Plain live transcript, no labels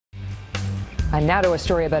And now to a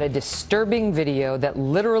story about a disturbing video that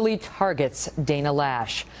literally targets Dana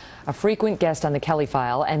Loesch, a frequent guest on the Kelly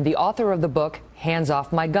File and the author of the book, Hands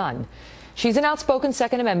Off My Gun. She's an outspoken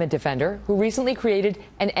Second Amendment defender who recently created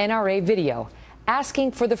an NRA video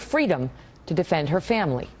asking for the freedom to defend her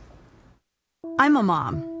family. I'm a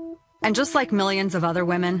mom, and just like millions of other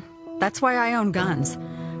women, that's why I own guns.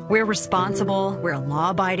 We're responsible, we're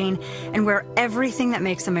law-abiding, and we're everything that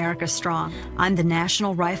makes America strong. I'm the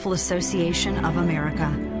National Rifle Association of America,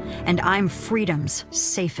 and I'm freedom's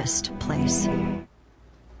safest place.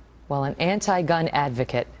 Well, an anti-gun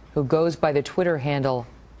advocate who goes by the Twitter handle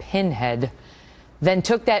Pinhead then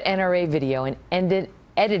took that NRA video and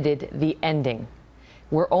edited the ending.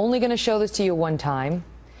 We're only going to show this to you one time,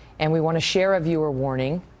 and we want to share a viewer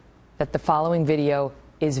warning that the following video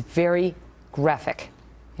is very graphic.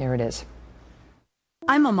 Here it is.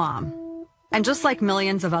 I'm a mom, and just like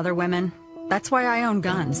millions of other women, that's why I own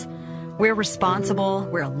guns. We're responsible,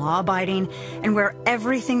 we're law-abiding, and we're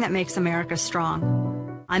everything that makes America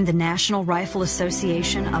strong. I'm the National Rifle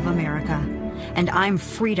Association of America, and I'm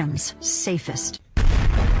freedom's safest.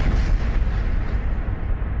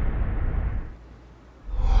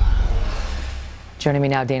 Joining me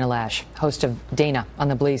now, Dana Loesch, host of Dana on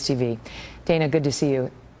the Blaze TV. Dana, good to see you.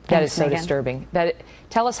 That is so disturbing.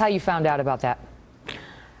 Tell us how you found out about that.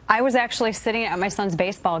 I was actually sitting at my son's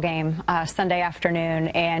baseball game Sunday afternoon,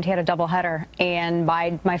 and he had a doubleheader, and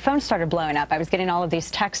my phone started blowing up. I was getting all of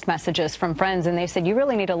these text messages from friends, and they said, you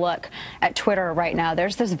really need to look at Twitter right now.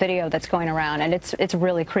 There's this video that's going around, and it's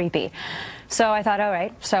really creepy. So I thought, all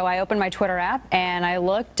right. So I opened my Twitter app, and I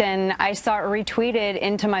looked, and I saw it retweeted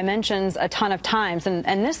into my mentions a ton of times.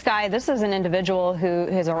 And this guy, this is an individual who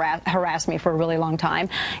has harassed me for a really long time.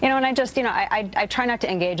 And I just, I try not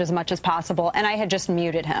to engage as much as possible, and I had just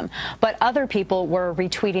muted him. But other people were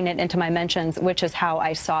retweeting it into my mentions, which is how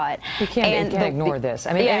I saw it. You can't ignore this.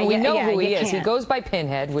 I mean, and we know who he is. Can't. He goes by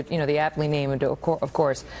Pinhead, which, the aptly named, of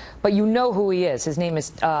course. But you know who he is. His name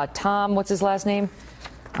is Tom. What's his last name?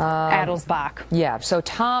 Adelsbach. Yeah. So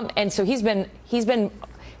Tom, and so he's been.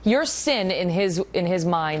 Your sin in his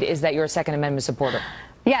mind is that you're a Second Amendment supporter.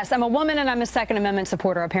 Yes, I'm a woman and I'm a Second Amendment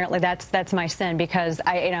supporter. Apparently, that's my sin, because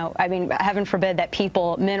I mean, heaven forbid that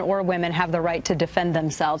people, men or women, have the right to defend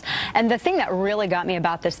themselves. And the thing that really got me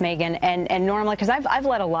about this, Megan, and normally, because I've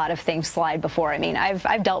let a lot of things slide before. I mean,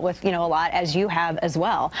 I've dealt with a lot, as you have as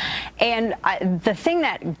well. And the thing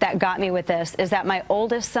that got me with this is that my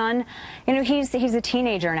oldest son, he's a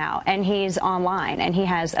teenager now, and he's online, and he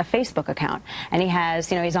has a Facebook account, and he has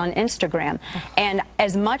he's on Instagram. And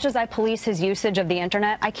as much as I police his usage of the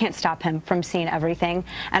internet, I can't stop him from seeing everything,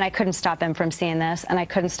 and I couldn't stop him from seeing this, and I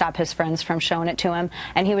couldn't stop his friends from showing it to him,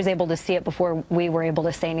 and he was able to see it before we were able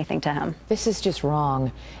to say anything to him. This is just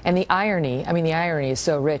wrong. And the irony is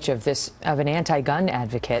so rich of an anti-gun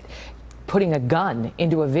advocate putting a gun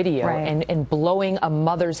into a video and blowing a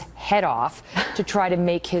mother's head off to try to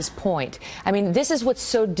make his point. I mean, this is what's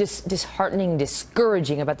so disheartening,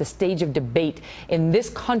 discouraging about the stage of debate in this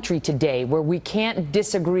country today, where we can't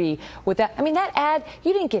disagree with that. I mean, that ad,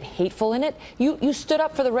 you didn't get hateful in it. You stood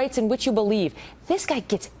up for the rights in which you believe. This guy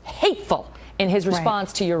gets hateful in his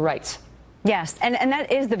response to your rights. Yes, and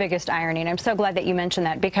that is the biggest irony, and I'm so glad that you mentioned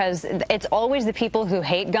that, because it's always the people who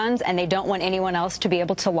hate guns and they don't want anyone else to be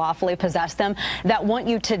able to lawfully possess them that want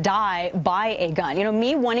you to die by a gun.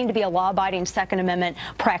 Me wanting to be a law-abiding Second Amendment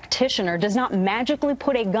practitioner does not magically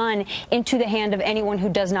put a gun into the hand of anyone who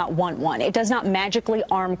does not want one. It does not magically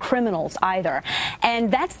arm criminals either.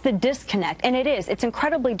 And that's the disconnect, and it's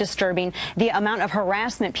incredibly disturbing, the amount of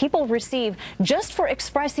harassment people receive just for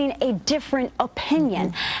expressing a different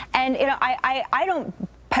opinion. And I don't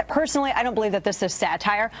personally, I don't believe that this is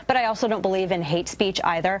satire, but I also don't believe in hate speech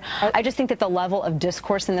either. I just think that the level of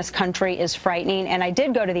discourse in this country is frightening, and I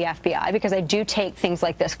did go to the FBI because I do take things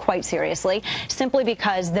like this quite seriously, simply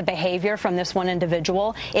because the behavior from this one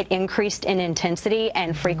individual, it increased in intensity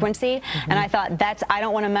and frequency, and I thought, I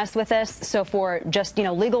don't want to mess with this, so for just,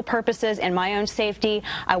 legal purposes and my own safety,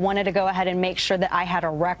 I wanted to go ahead and make sure that I had a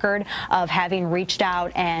record of having reached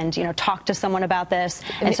out and, talked to someone about this,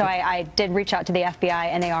 and so I did reach out to the FBI,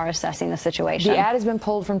 and they are assessing the situation. The ad has been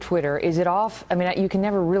pulled from Twitter. Is it off? I mean, you can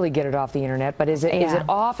never really get it off the internet, but is it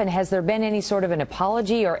off? And has there been any sort of an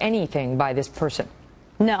apology or anything by this person?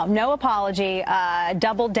 No apology,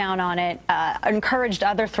 doubled down on it, encouraged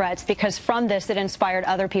other threats, because from this it inspired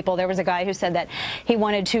other people. There was a guy who said that he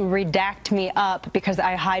wanted to redact me up because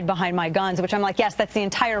I hide behind my guns, which I'm like, yes, that's the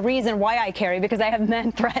entire reason why I carry, because I have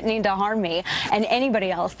men threatening to harm me and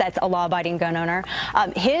anybody else that's a law-abiding gun owner.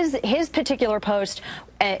 His particular post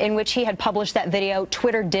in which he had published that video.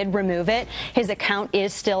 Twitter did remove it. His account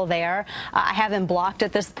is still there. I have him blocked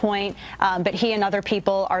at this point, but he and other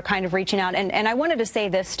people are kind of reaching out. And I wanted to say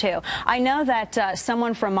this, too. I know that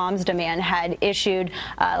someone from Mom's Demand had issued,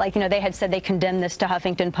 they had said they condemned this to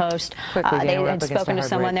Huffington Post. They had spoken to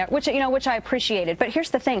someone there, which I appreciated. But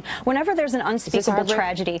here's the thing. Whenever there's an unspeakable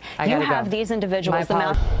tragedy, you have these individuals.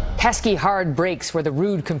 Pesky hard breaks where the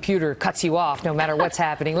rude computer cuts you off no matter what's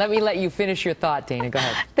happening. Let me let you finish your thought, Dana. Go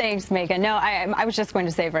ahead. Thanks, Megan. No, I was just going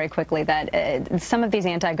to say very quickly that some of these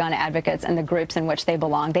anti-gun advocates and the groups in which they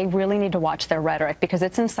belong, they really need to watch their rhetoric because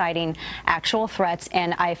it's inciting actual threats,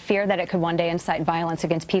 and I fear that it could one day incite violence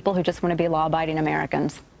against people who just want to be law-abiding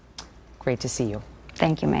Americans. Great to see you.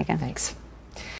 Thank you, Megan. Thanks.